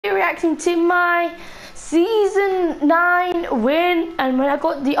reacting to my season 9 win, and when I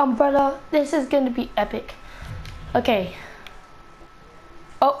got the umbrella, this is going to be epic. Okay.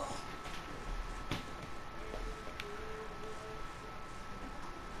 Oh.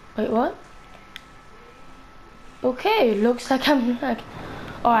 Wait, what? Okay, looks like I'm like...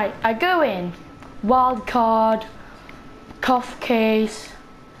 Alright, I go in. Wild card, cuff case,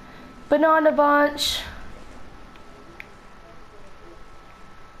 banana bunch.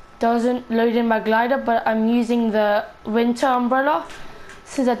 Doesn't load in my glider, but I'm using the winter umbrella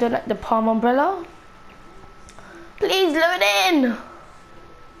since I don't like the palm umbrella. Please load in.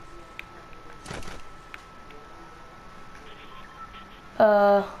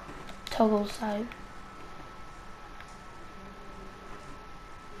 Toggle side.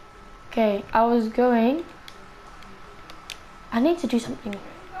 Okay, I was going. I need to do something.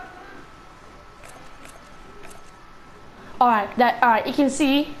 Alright, you can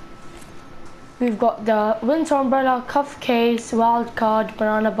see we've got the winter umbrella, cuff case, wild card,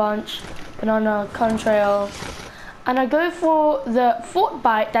 banana bunch, banana contrail, and I go for the fort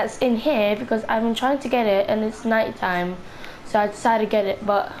bite that's in here because I've been trying to get it and it's night time, so I decided to get it,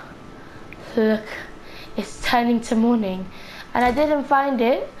 but look, it's turning to morning and I didn't find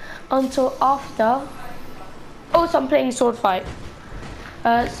it until after. Also, I'm playing sword fight.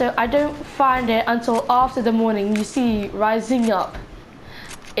 So I don't find it until after the morning. You see rising up.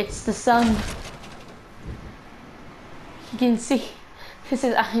 It's the sun. You can see. This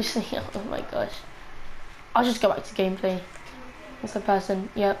is actually, oh my gosh. I'll just go back to gameplay. What's the person?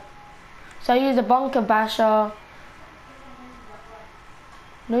 Yep. So I use a bunker basher.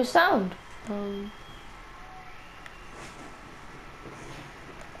 No sound.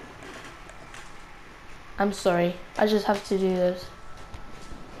 I'm sorry. I just have to do this.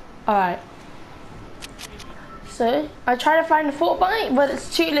 Alright. So, I try to find the fort bite, but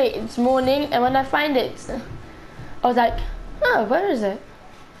it's too late. It's morning, and when I find it, I was like, oh, where is it?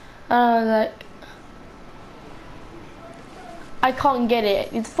 And I was like, I can't get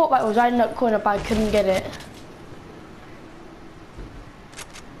it. The fort bite was right in that corner, but I couldn't get it.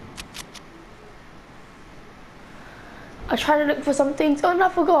 I tried to look for some things, oh, and I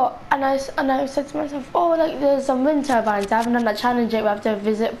forgot. And I said to myself, oh, like there's some wind turbines. I haven't done that challenge yet. We have to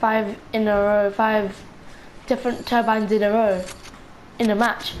visit 5 in a row, 5 different turbines in a row, in a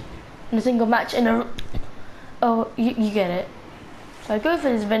match, in a single match. Oh, you get it. So I go for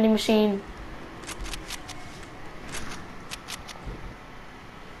this vending machine.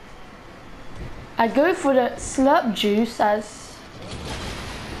 I go for the slurp juice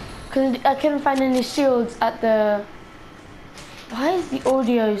because I couldn't find any shields at the. Why is the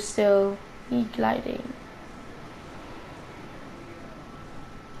audio still gliding?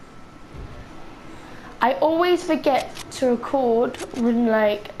 I always forget to record when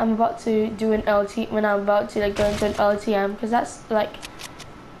like I'm about to do an LT, when I'm about to like go into an LTM, because that's like.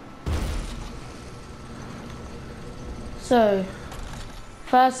 So,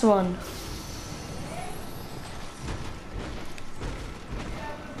 first one.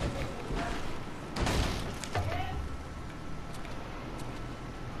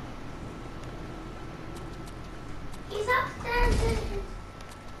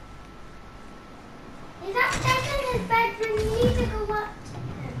 He's upstairs in his bedroom. You need to go up to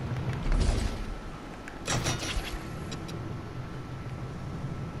him.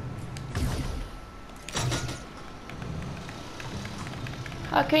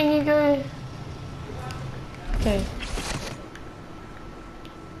 How can you go? Okay.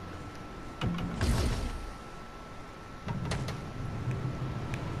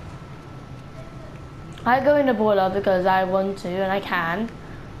 I go in the baller because I want to and I can.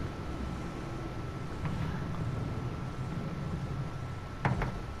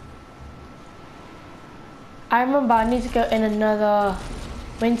 I remember I need to go in another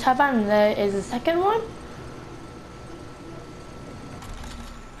wind turbine. There is a second one.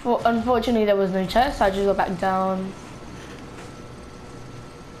 Unfortunately, there was no chest, so I just go back down.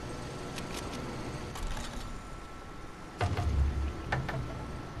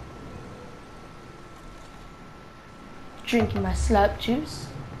 Drinking my slurp juice.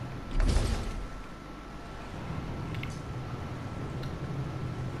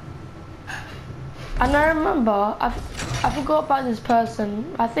 And I remember, I forgot about this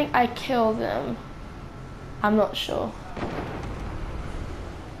person. I think I killed them. I'm not sure.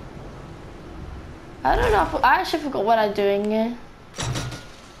 I don't know, I actually forgot what I'm doing here.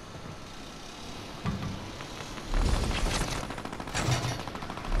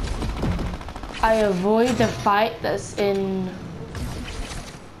 I avoid the fight that's in...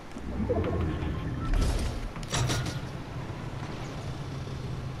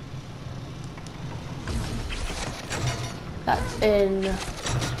 That's in.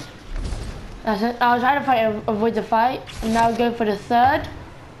 That's it. I was trying to fight, avoid the fight. And now go for the third.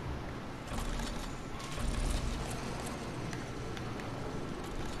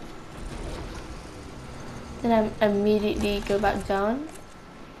 Then I immediately go back down.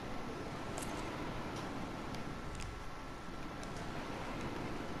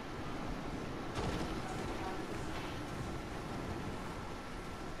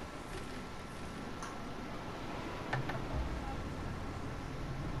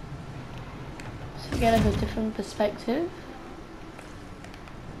 So get a different perspective.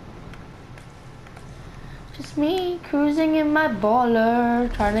 Just me cruising in my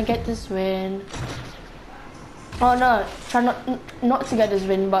baller, trying to get this win. Oh no, try not to get this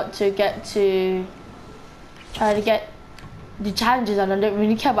win, but to try to get the challenges done. I don't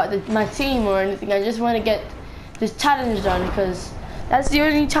really care about my team or anything. I just want to get this challenge done because that's the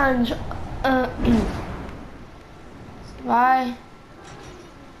only challenge. If I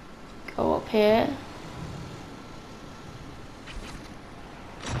go up here.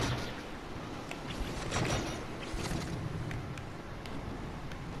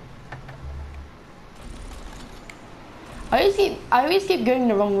 I always keep going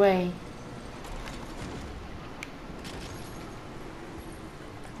the wrong way.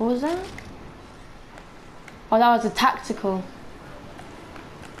 What was that? Oh, that was a tactical.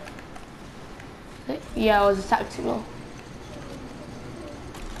 Yeah, it was a tactical.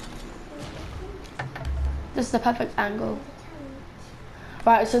 This is the perfect angle.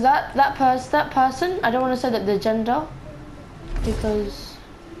 Right, so that person, I don't want to say that the gender because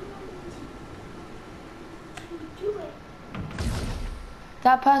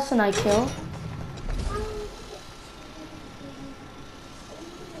that person I kill.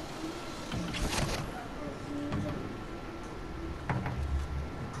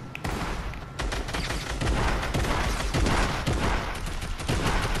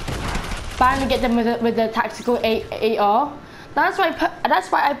 Finally get them with the tactical AR. That's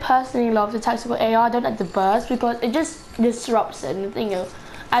why I personally love the tactical AR. I don't like the burst because it just disrupts anything.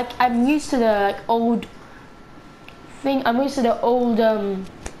 I'm used to the like old thing. I'm used to the old I'm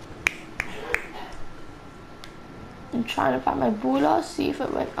trying to find my baller, see if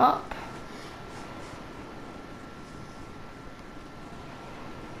it went up.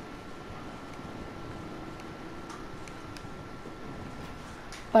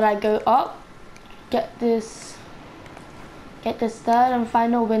 But I go up, get this third and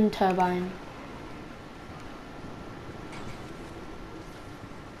final wind turbine.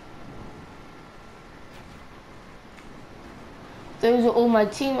 Those are all my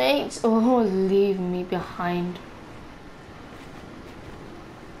teammates. Oh, leave me behind.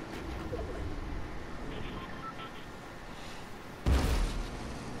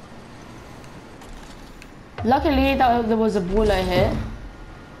 Luckily, there was a baller here.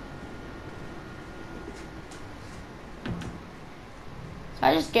 So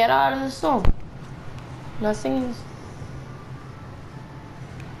I just get out of the storm. Nothing's.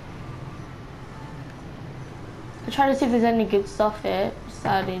 I try to see if there's any good stuff here.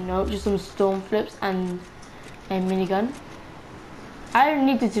 Sadly, no. Just some storm flips and a minigun. I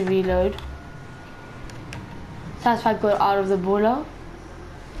needed to reload. So that's why I got out of the baller.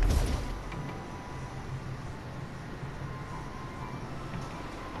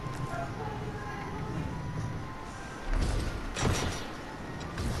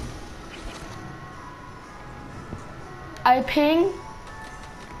 I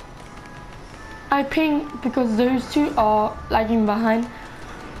ping because those two are lagging behind.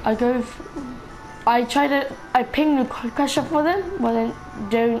 I ping the crusher for them, but then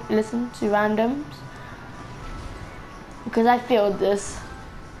don't listen to randoms because I failed this.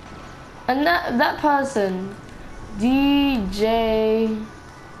 And that person, DJ,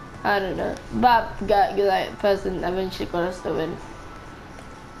 I don't know, but that person eventually got us the win.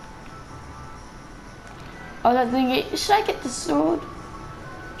 I was like thinking, should I get the sword?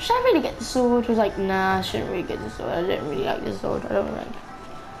 Should I really get the sword? I was like, nah, I shouldn't really get the sword. I don't really like the sword. I don't like it.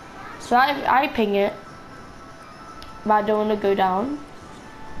 So I ping it, but I don't want to go down.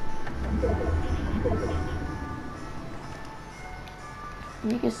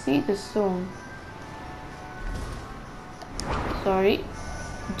 You can see the storm. Sorry,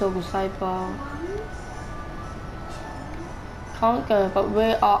 double sidebar. Can't go, but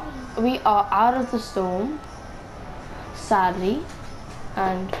we are out of the storm. Sadly,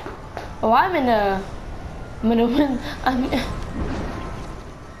 and I'm in a win.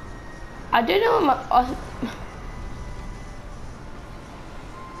 I don't know what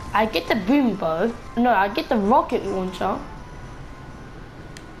I get the boom bow. No, I get the rocket launcher.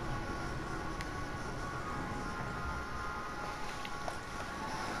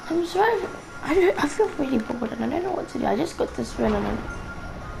 I'm sorry. I feel really bored and I don't know what to do. I just got this win and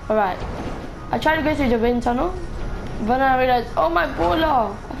alright. I tried to go through the wind tunnel, but then I realized, oh my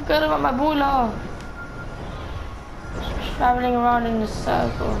baller! I forgot about my baller. Just traveling around in a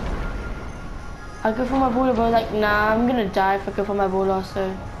circle. I go for my baller, but I was like, nah, I'm gonna die if I go for my baller,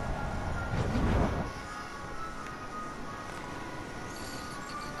 so.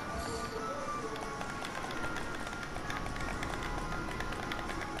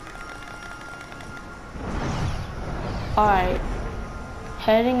 Alright,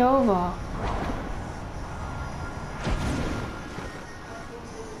 heading over.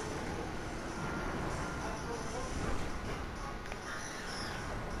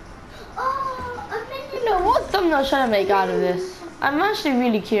 You know, what thumbnail should I make out of this? I'm actually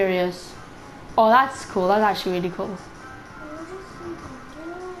really curious. Oh, that's cool. That's actually really cool.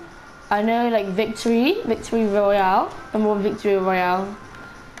 I know, like Victory Royale, and more Victory Royale,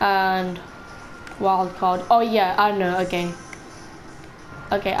 and Wildcard. Oh yeah, I know. Okay.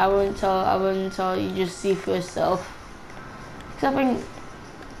 Okay, I won't tell. You just see for yourself.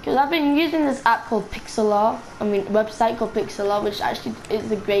 Because I've been using this app called website called Pixelar, which actually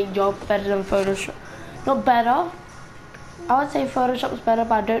is a great job, better than Photoshop. Not better. I would say Photoshop's better,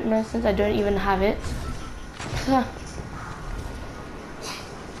 but I don't know since I don't even have it.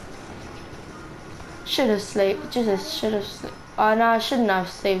 Should have slept. Should have slept. Oh no, I shouldn't have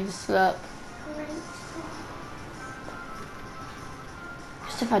saved the slurp.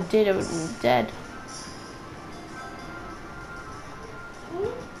 Because if I did, I would have been dead.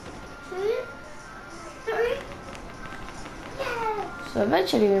 So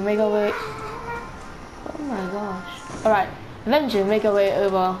eventually we make our way. Oh my gosh. Alright, eventually we make our way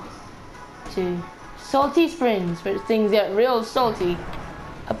over to Salty Springs, where things get real salty.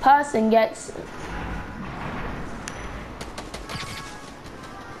 A person gets.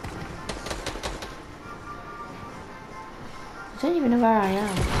 I don't even know where I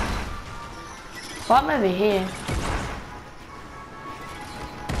am. Well, I'm over here.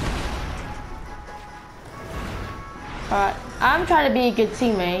 Alright, I'm trying to be a good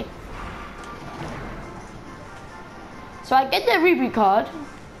teammate. So I get the reboot card,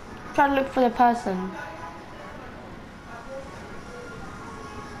 try to look for the person.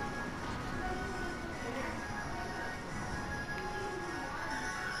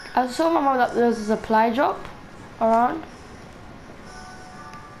 I saw my mom that there was a supply drop around.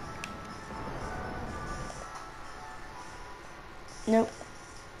 Nope.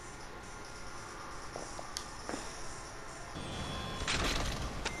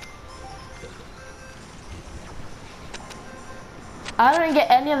 I don't get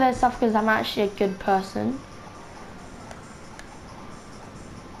any of their stuff because I'm actually a good person.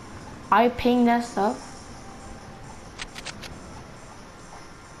 I ping their stuff.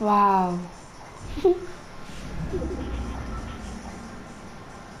 Wow.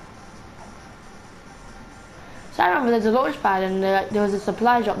 So I remember there's a launch pad and there was a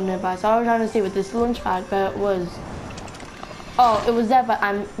supply drop nearby, so I was trying to see what this launch pad where it was. Oh, it was there, but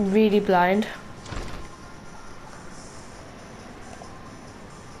I'm really blind.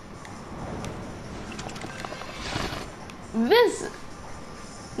 This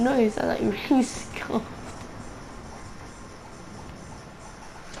noise, I like really scared.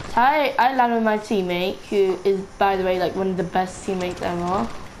 I land with my teammate, who is, by the way, like one of the best teammates ever.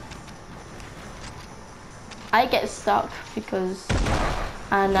 I get stuck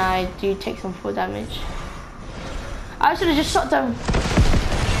and I do take some fall damage. I should have just shot them.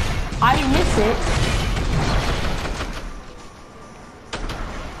 I miss it.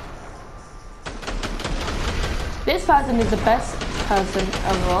 This person is the best person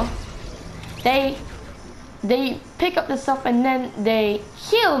ever. They pick up the stuff and then they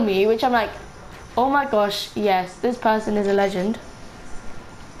heal me, which I'm like, oh my gosh, yes, this person is a legend.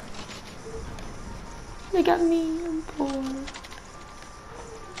 Look at me, I'm poor.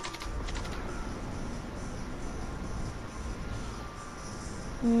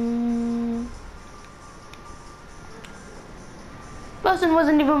 Person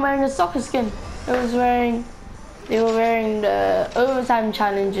wasn't even wearing a soccer skin. They were wearing the overtime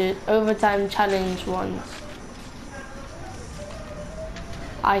challenge ones.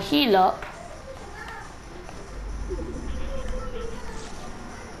 I heal up.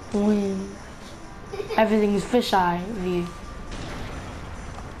 Everything's fisheye view.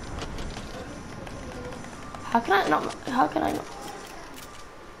 How can I not?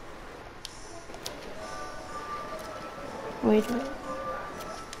 Wait a minute.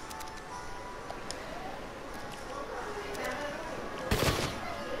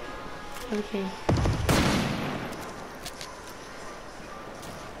 Okay.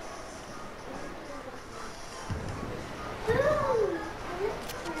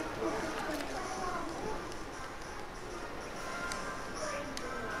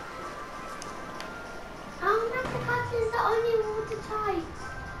 type,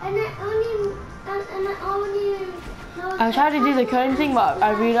 and I only know I tried to do the coding thing, but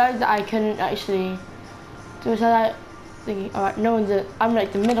I type. realized that I couldn't actually do it. So I thinking, alright, no one's in. I'm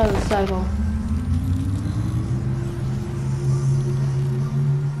like the middle of the circle.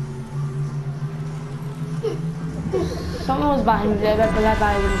 Someone was behind me, they're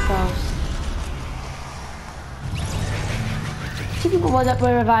by themselves. Two people were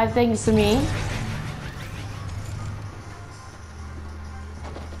revived thanks to me.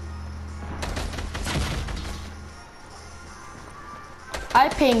 I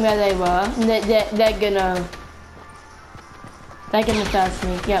pinged where they were. And they're gonna first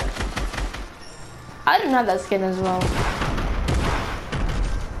me. Yep. I didn't have that skin as well.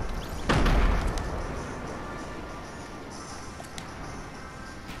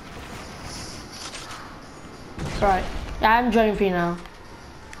 Right. Yeah, I'm joining for you now.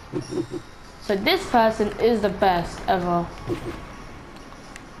 So this person is the best ever.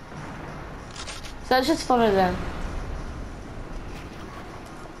 So let's just follow them.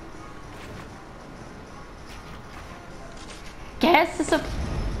 Guess it's a...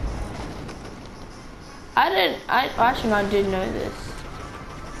 actually I did know this.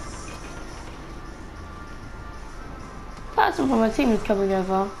 Person from my team is coming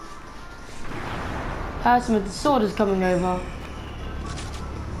over. Person with the sword is coming over.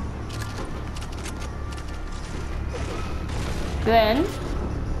 Then...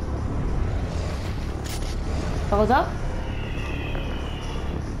 hold up.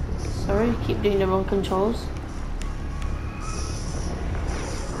 Sorry, keep doing the wrong controls.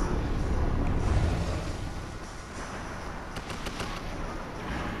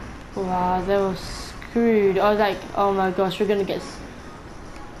 Wow, they were screwed. I was like, oh my gosh, we're gonna get...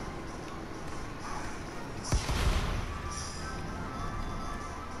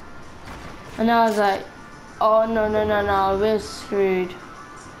 And I was like, oh no, we're screwed.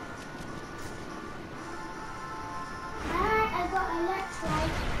 Alright, I got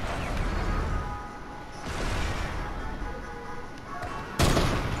electrode.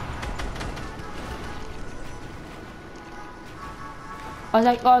 I was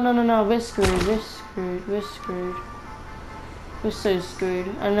like, oh no, we're screwed. We're so screwed.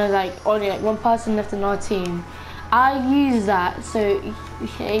 And there's like only like one person left in our team. I use that so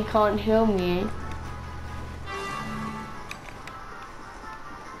he can't heal me.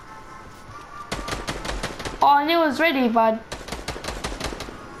 Oh, and it was ready, but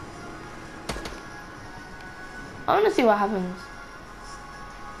I want to see what happens.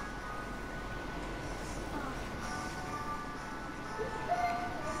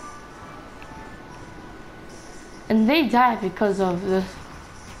 And they died because of their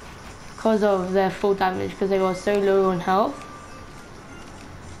full damage, because they were so low on health.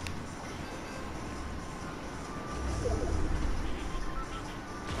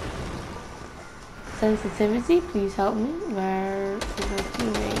 Sensitivity, please help me. Where is my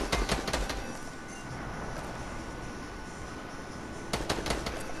teammate?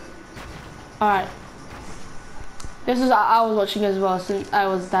 Alright. This is I was watching as well since I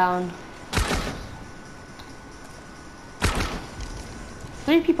was down.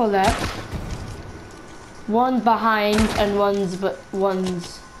 3 people left. One behind and one's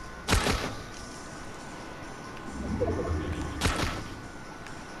one's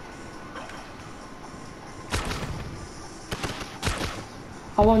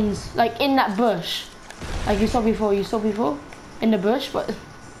like in that bush. Like you saw before in the bush, but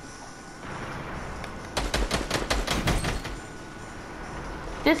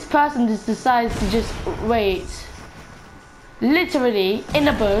this person just decides to just wait. Literally in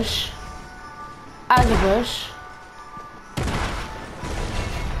a bush, as a bush.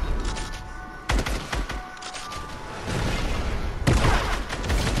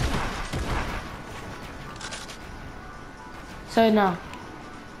 So now,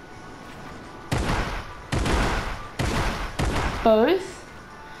 both.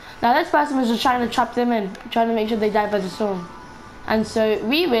 Now this person was just trying to trap them in, trying to make sure they die by the storm. And so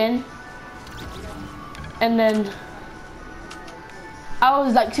we win, and then I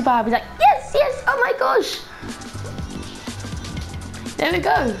was like super happy, like yes, oh my gosh. There we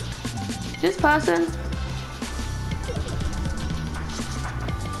go. This person.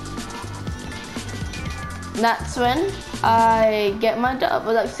 That's when I get my dub. I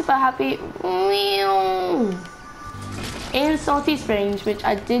was like super happy. In Salty Springs, which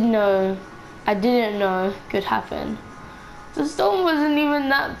I didn't know could happen. The storm wasn't even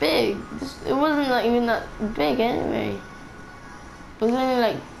that big. It wasn't like even that big anyway. It was only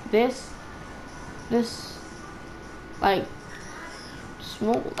like this, like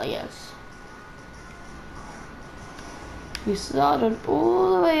small, I guess. We started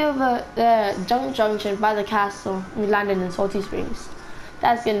all the way over there, Junction by the castle. We landed in Salty Springs.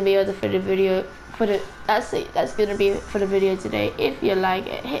 That's gonna be for the video. That's gonna be it for the video today. If you like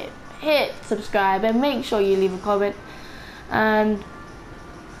it, hit subscribe and make sure you leave a comment. And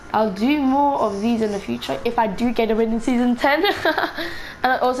I'll do more of these in the future if I do get a win in season 10.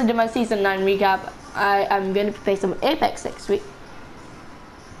 And I'll also do my season 9 recap. I am going to play some Apex next week.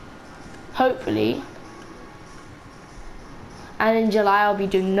 Hopefully. And in July I'll be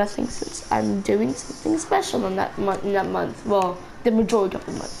doing nothing since I'm doing something special in that month. Well, the majority of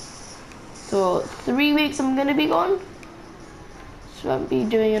the month. So 3 weeks I'm going to be gone. So I'll be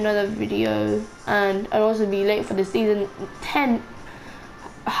doing another video. And I'll also be late for the season 10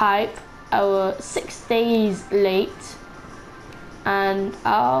 hype. I was 6 days late. And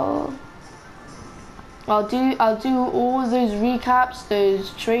I'll do all those recaps,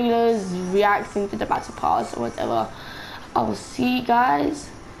 those trailers, reacting to the battle pass or whatever. I'll see you guys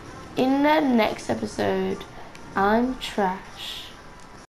in the next episode. I'm trash.